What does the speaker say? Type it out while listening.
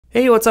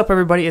Hey, what's up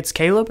everybody? It's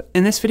Caleb.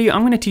 In this video,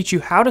 I'm going to teach you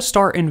how to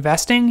start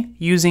investing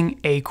using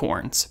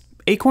Acorns.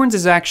 Acorns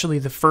is actually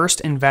the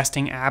first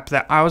investing app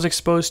that I was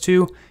exposed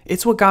to.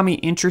 It's what got me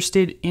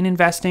interested in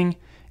investing.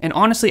 And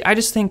honestly, I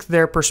just think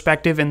their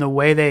perspective and the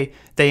way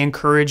they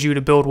encourage you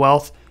to build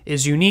wealth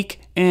is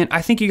unique, and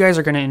I think you guys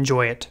are going to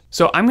enjoy it.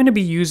 So I'm going to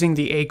be using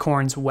the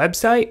Acorns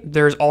website.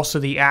 There's also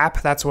the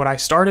app. That's what I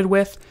started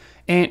with.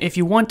 And if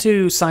you want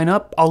to sign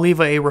up, I'll leave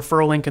a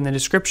referral link in the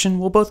description.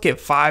 We'll both get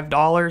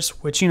 $5,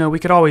 which, we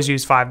could always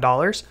use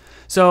 $5.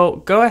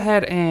 So go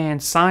ahead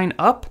and sign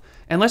up,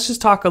 and let's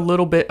just talk a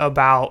little bit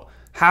about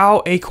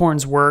how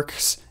Acorns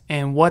works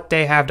and what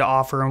they have to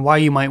offer and why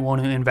you might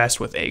want to invest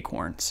with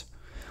Acorns.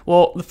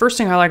 Well, the first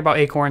thing I like about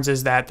Acorns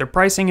is that their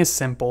pricing is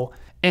simple.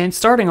 And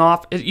starting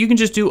off, you can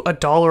just do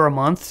 $1 a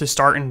month to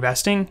start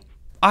investing.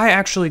 I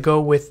actually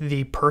go with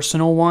the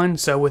personal one.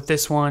 So with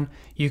this one,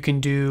 you can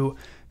do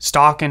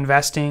stock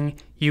investing,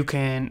 you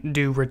can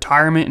do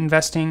retirement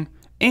investing,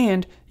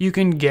 and you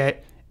can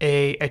get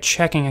a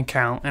checking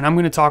account. And I'm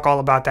going to talk all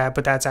about that,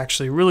 but that's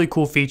actually a really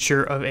cool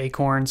feature of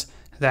Acorns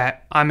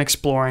that I'm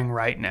exploring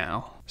right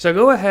now. So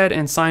go ahead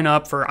and sign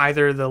up for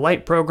either the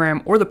Lite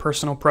program or the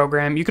personal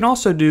program. You can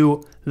also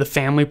do the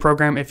family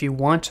program if you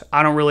want.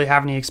 I don't really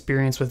have any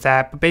experience with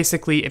that, but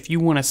basically if you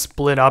want to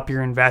split up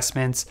your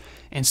investments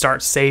and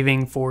start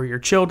saving for your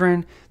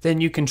children,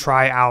 then you can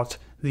try out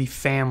the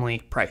family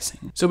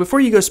pricing. So before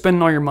you go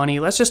spending all your money,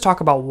 let's just talk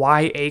about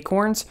why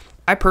Acorns.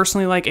 I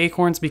personally like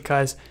Acorns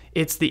because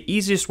it's the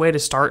easiest way to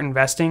start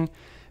investing.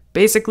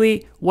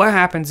 Basically, what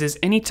happens is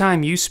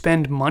anytime you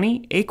spend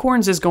money,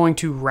 Acorns is going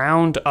to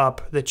round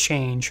up the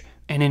change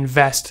and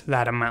invest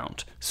that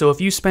amount. So if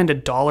you spend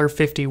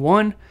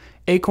 $1.51,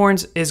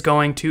 Acorns is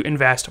going to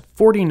invest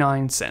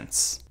 49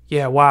 cents.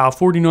 Yeah, wow,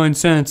 49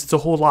 cents, it's a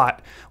whole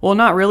lot. Well,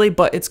 not really,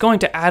 but it's going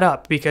to add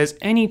up because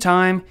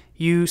anytime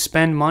you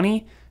spend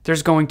money,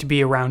 there's going to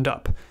be a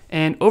roundup.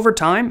 And over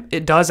time,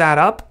 it does add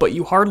up, but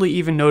you hardly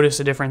even notice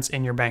a difference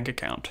in your bank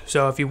account.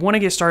 So if you want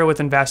to get started with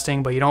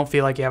investing, but you don't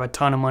feel like you have a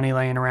ton of money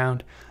laying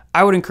around,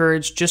 I would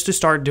encourage just to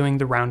start doing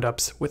the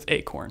roundups with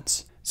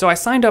Acorns. So I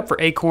signed up for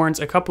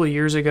Acorns a couple of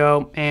years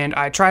ago, and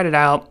I tried it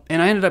out,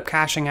 and I ended up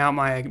cashing out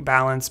my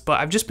balance, but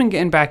I've just been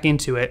getting back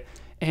into it.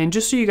 And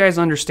just so you guys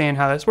understand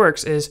how this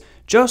works is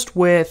just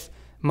with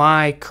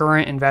my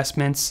current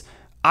investments,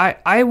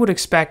 I would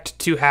expect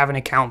to have an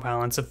account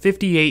balance of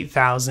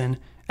 $58,000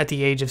 at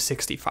the age of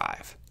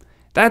 65.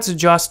 That's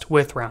just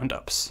with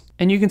roundups.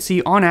 And you can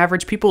see on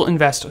average, people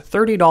invest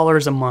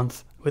 $30 a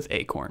month with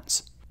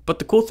Acorns. But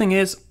the cool thing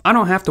is, I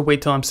don't have to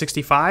wait till I'm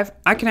 65.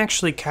 I can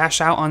actually cash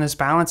out on this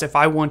balance if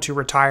I want to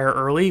retire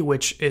early,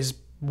 which is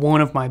one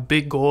of my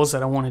big goals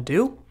that I want to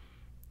do.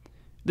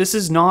 This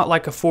is not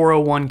like a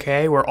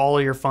 401k where all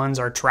of your funds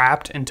are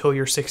trapped until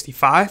you're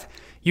 65.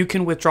 You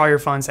can withdraw your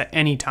funds at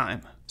any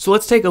time. So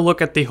let's take a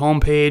look at the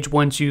homepage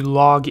once you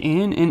log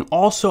in. And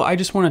also, I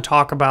just want to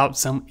talk about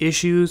some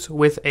issues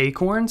with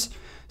Acorns.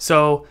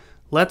 So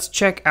let's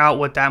check out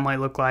what that might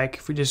look like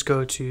if we just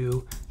go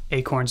to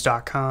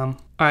acorns.com.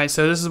 All right,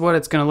 so this is what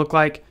it's going to look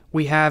like.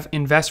 We have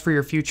invest for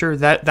your future.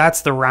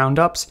 That's the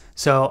roundups.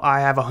 So I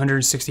have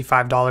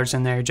 $165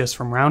 in there just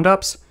from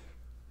roundups.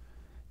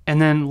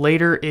 And then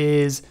later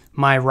is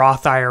my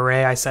Roth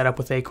IRA I set up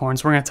with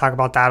Acorns. We're going to talk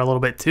about that a little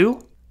bit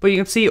too. But you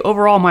can see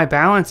overall my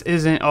balance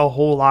isn't a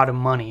whole lot of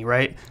money,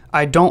 right?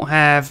 I don't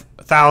have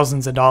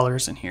thousands of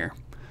dollars in here.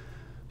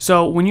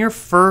 So when you're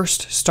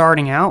first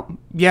starting out,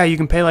 yeah, you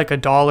can pay like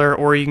 $1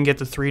 or you can get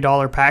the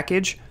 $3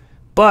 package.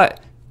 But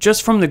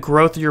just from the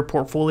growth of your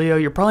portfolio,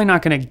 you're probably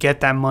not going to get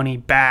that money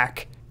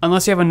back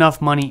unless you have enough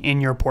money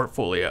in your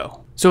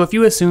portfolio. So if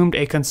you assumed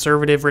a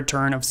conservative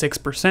return of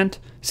 6%,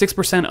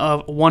 6%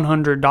 of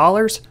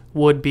 $100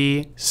 would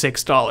be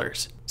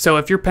 $6. So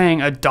if you're paying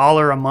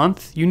 $1 a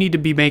month, you need to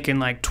be making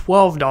like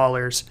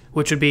 $12,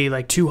 which would be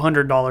like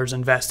 $200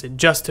 invested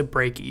just to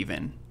break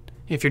even.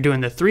 If you're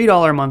doing the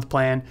 $3 a month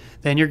plan,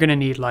 then you're going to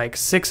need like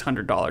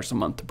 $600 a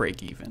month to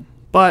break even.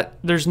 But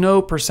there's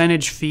no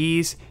percentage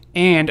fees,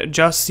 and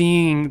just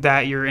seeing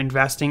that you're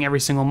investing every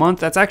single month,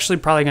 that's actually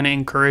probably going to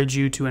encourage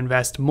you to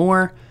invest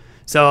more.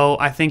 So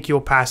I think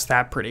you'll pass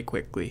that pretty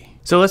quickly.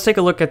 So let's take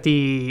a look at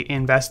the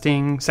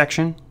investing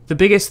section. The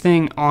biggest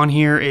thing on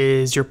here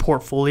is your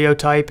portfolio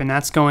type, and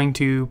that's going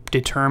to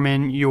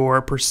determine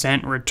your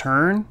percent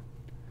return.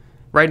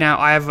 Right now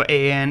I have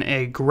an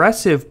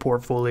aggressive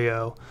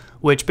portfolio,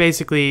 which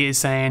basically is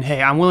saying,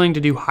 hey, I'm willing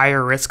to do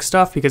higher risk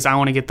stuff because I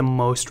want to get the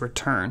most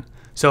return.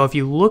 So if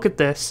you look at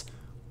this,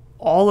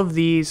 all of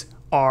these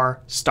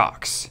are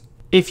stocks.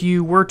 If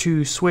you were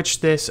to switch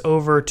this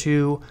over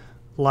to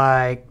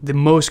like the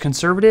most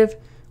conservative,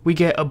 we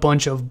get a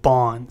bunch of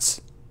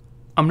bonds.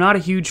 I'm not a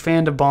huge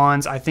fan of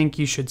bonds. I think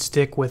you should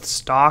stick with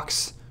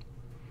stocks,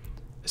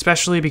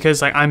 especially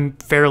because like I'm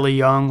fairly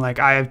young. Like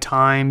I have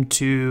time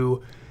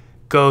to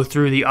go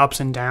through the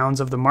ups and downs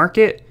of the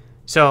market,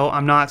 so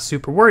I'm not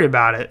super worried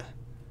about it.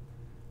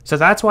 So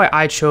that's why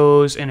I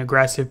chose an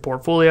aggressive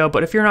portfolio.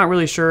 But if you're not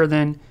really sure,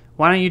 then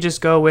why don't you just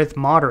go with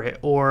moderate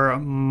or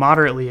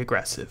moderately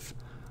aggressive?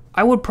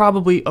 I would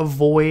probably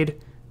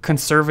avoid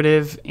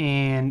conservative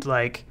and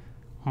like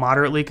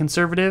moderately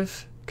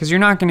conservative, because you're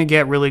not going to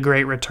get really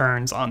great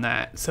returns on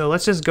that. So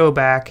let's just go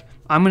back.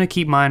 I'm going to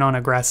keep mine on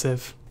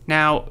aggressive.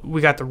 Now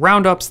we got the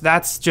roundups.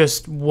 That's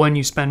just when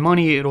you spend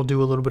money, it'll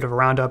do a little bit of a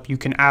roundup. You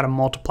can add a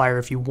multiplier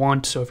if you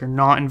want. So if you're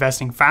not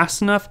investing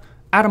fast enough,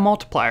 add a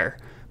multiplier.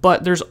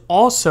 But there's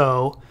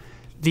also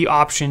the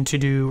option to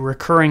do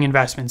recurring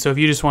investments. So if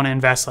you just want to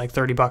invest like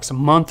 30 bucks a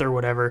month or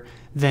whatever,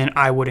 then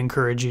I would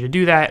encourage you to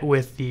do that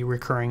with the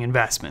recurring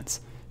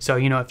investments. So,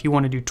 you know, if you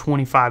want to do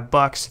 25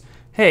 bucks,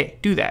 hey,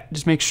 do that.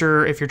 Just make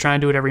sure if you're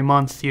trying to do it every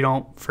month, you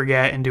don't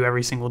forget and do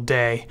every single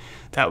day.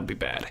 That would be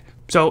bad.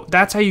 So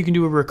that's how you can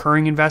do a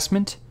recurring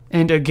investment.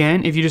 And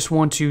again, if you just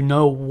want to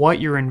know what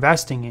you're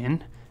investing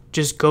in,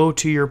 just go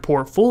to your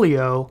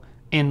portfolio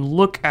and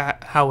look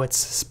at how it's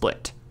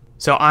split.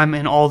 So I'm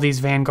in all these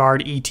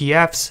Vanguard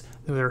ETFs.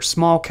 They're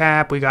small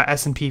cap. We got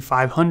S&P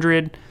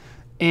 500.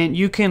 And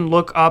you can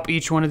look up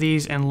each one of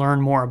these and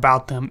learn more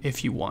about them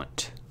if you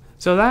want.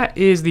 So that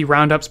is the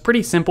roundups.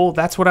 Pretty simple.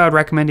 That's what I would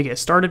recommend to get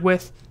started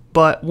with.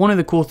 But one of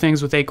the cool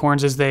things with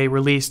Acorns is they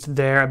released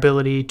their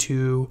ability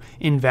to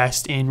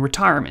invest in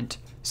retirement.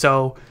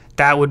 So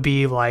that would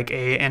be like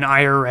an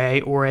IRA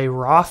or a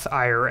Roth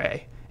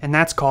IRA. And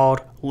that's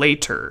called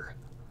Later.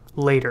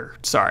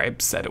 Sorry, I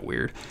said it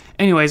weird.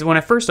 Anyways, when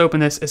I first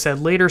opened this, it said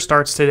later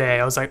starts today.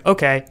 I was like,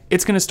 okay,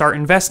 it's going to start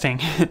investing.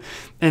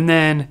 And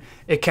then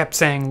it kept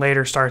saying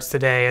later starts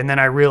today. And then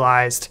I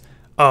realized,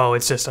 oh,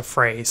 it's just a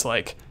phrase.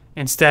 Like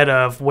instead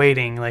of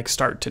waiting, like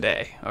start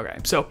today. Okay,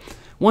 so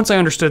once I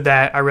understood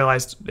that, I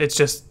realized it's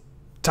just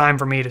time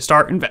for me to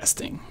start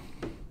investing.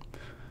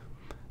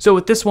 So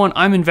with this one,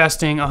 I'm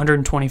investing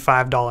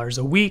 $125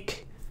 a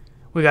week.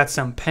 We got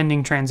some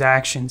pending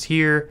transactions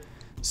here.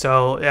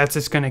 So that's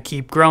just going to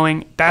keep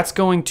growing. That's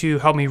going to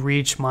help me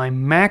reach my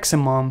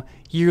maximum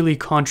yearly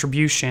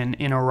contribution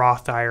in a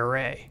Roth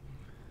IRA.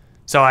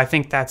 So I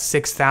think that's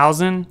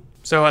 $6,000.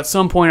 So at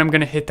some point I'm going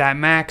to hit that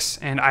max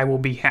and I will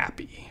be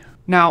happy.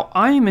 Now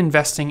I am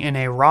investing in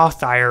a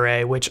Roth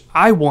IRA, which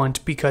I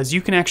want because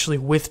you can actually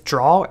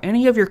withdraw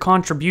any of your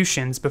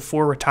contributions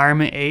before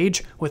retirement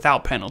age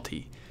without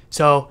penalty.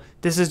 So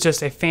this is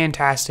just a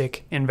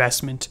fantastic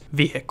investment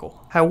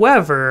vehicle.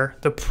 However,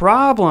 the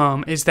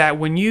problem is that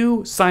when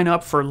you sign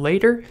up for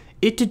later,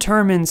 it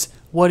determines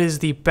what is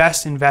the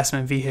best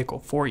investment vehicle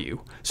for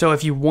you. So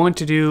if you want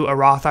to do a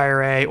Roth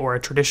IRA or a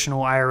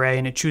traditional IRA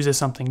and it chooses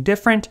something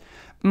different,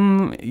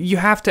 you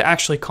have to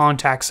actually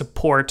contact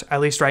support,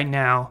 at least right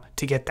now,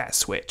 to get that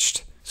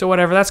switched. So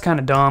whatever, that's kind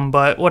of dumb,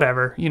 but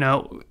whatever, you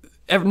know,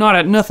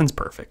 nothing's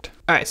perfect.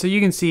 All right, so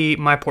you can see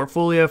my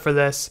portfolio for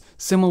this,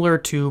 similar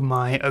to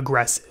my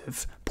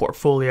aggressive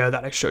portfolio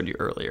that I showed you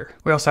earlier.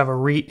 We also have a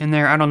REIT in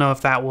there. I don't know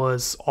if that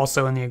was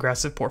also in the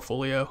aggressive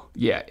portfolio.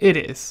 Yeah, it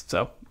is.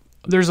 So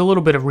there's a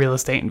little bit of real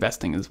estate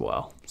investing as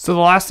well. So the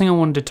last thing I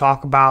wanted to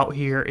talk about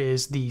here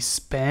is the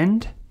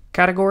spend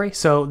category.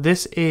 So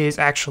this is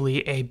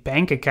actually a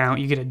bank account.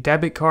 You get a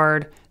debit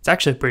card. It's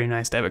actually a pretty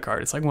nice debit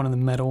card. It's like one of the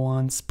metal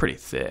ones, pretty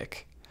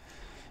thick.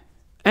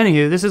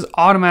 Anywho, this is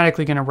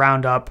automatically going to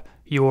round up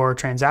your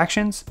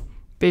transactions.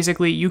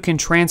 Basically, you can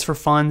transfer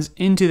funds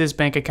into this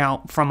bank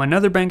account from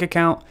another bank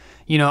account.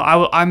 You know,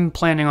 I'm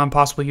planning on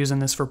possibly using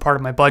this for part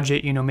of my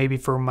budget, you know, maybe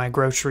for my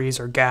groceries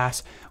or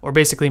gas or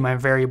basically my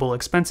variable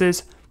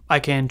expenses. I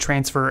can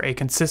transfer a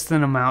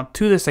consistent amount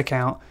to this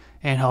account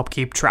and help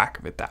keep track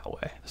of it that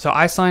way. So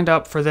I signed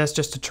up for this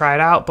just to try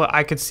it out, but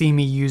I could see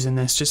me using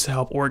this just to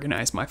help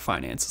organize my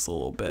finances a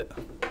little bit.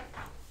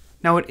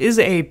 Now it is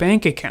a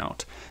bank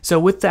account. So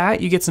with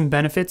that, you get some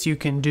benefits. You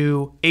can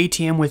do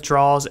ATM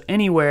withdrawals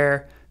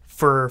anywhere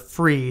for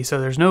free.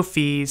 So there's no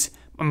fees.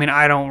 I mean,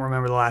 I don't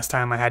remember the last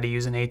time I had to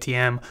use an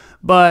ATM,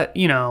 but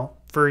you know,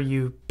 for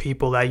you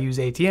people that use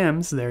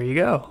ATMs, there you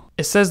go.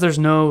 It says there's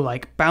no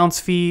like bounce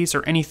fees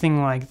or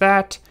anything like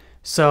that.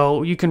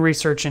 So you can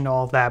research into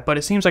all of that, but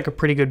it seems like a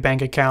pretty good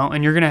bank account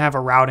and you're going to have a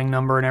routing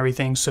number and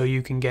everything so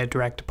you can get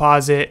direct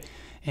deposit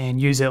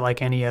and use it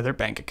like any other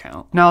bank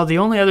account. Now, the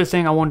only other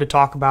thing I wanted to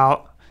talk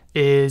about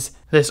is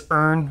this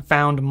earn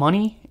found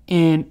money.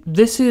 And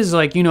this is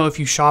like, you know, if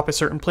you shop at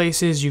certain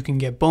places, you can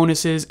get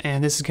bonuses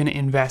and this is going to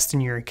invest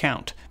in your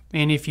account.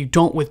 And if you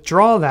don't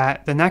withdraw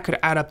that, then that could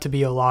add up to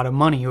be a lot of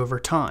money over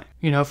time.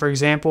 You know, for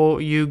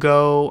example, you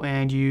go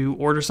and you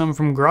order something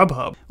from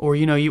Grubhub or,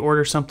 you know, you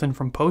order something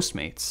from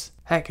Postmates.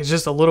 Heck, it's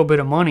just a little bit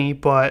of money,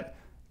 but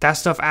that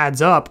stuff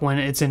adds up when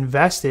it's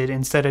invested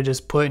instead of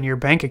just put in your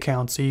bank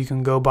account so you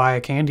can go buy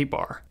a candy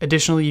bar.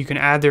 Additionally, you can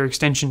add their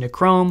extension to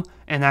Chrome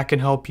and that can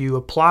help you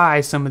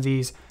apply some of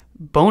these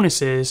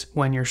bonuses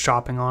when you're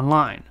shopping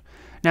online.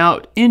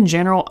 Now, in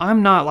general,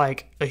 I'm not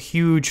like a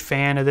huge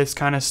fan of this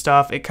kind of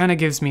stuff. It kind of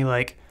gives me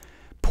like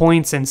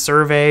points and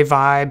survey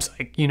vibes,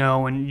 like, you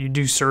know, when you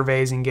do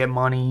surveys and get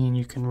money and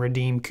you can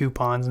redeem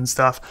coupons and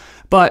stuff.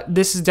 But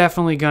this is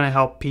definitely going to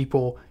help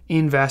people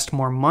invest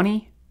more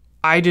money.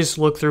 I just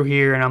look through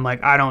here and I'm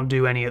like, I don't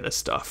do any of this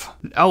stuff.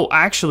 Oh,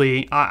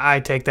 actually, I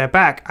take that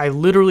back. I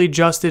literally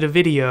just did a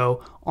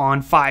video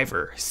on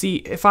Fiverr. See,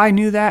 if I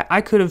knew that,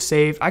 I could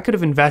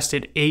have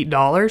invested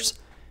 $8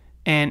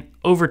 And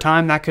over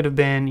time, that could have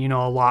been, you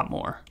know, a lot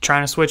more.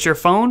 Trying to switch your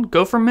phone?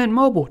 Go for Mint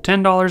Mobile.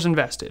 $10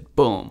 invested.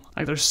 Boom.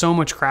 Like, there's so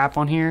much crap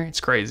on here.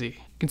 It's crazy.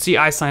 You can see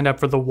I signed up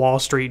for the Wall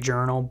Street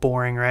Journal.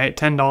 Boring, right?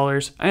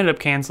 $10. I ended up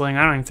canceling.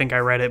 I don't even think I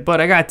read it,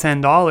 but I got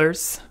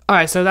 $10. All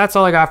right, so that's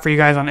all I got for you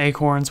guys on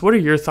Acorns. What are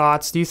your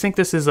thoughts? Do you think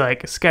this is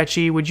like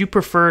sketchy? Would you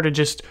prefer to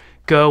just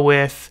go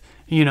with,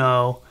 you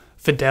know,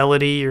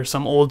 Fidelity or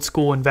some old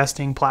school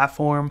investing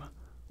platform?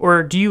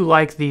 Or do you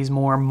like these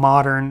more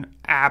modern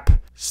app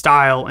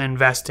style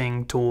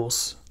investing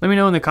tools? Let me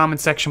know in the comment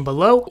section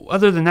below.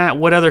 Other than that,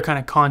 what other kind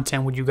of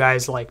content would you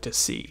guys like to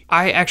see?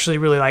 I actually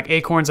really like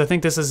Acorns. I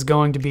think this is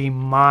going to be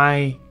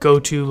my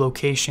go-to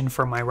location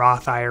for my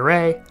Roth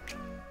IRA,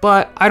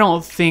 but I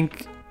don't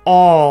think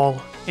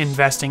all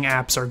investing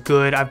apps are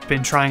good. I've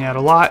been trying out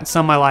a lot.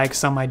 Some I like,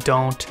 some I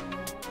don't.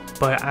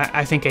 But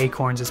I think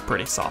Acorns is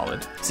pretty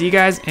solid. See you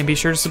guys, and be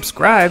sure to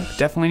subscribe.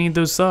 Definitely need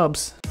those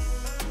subs.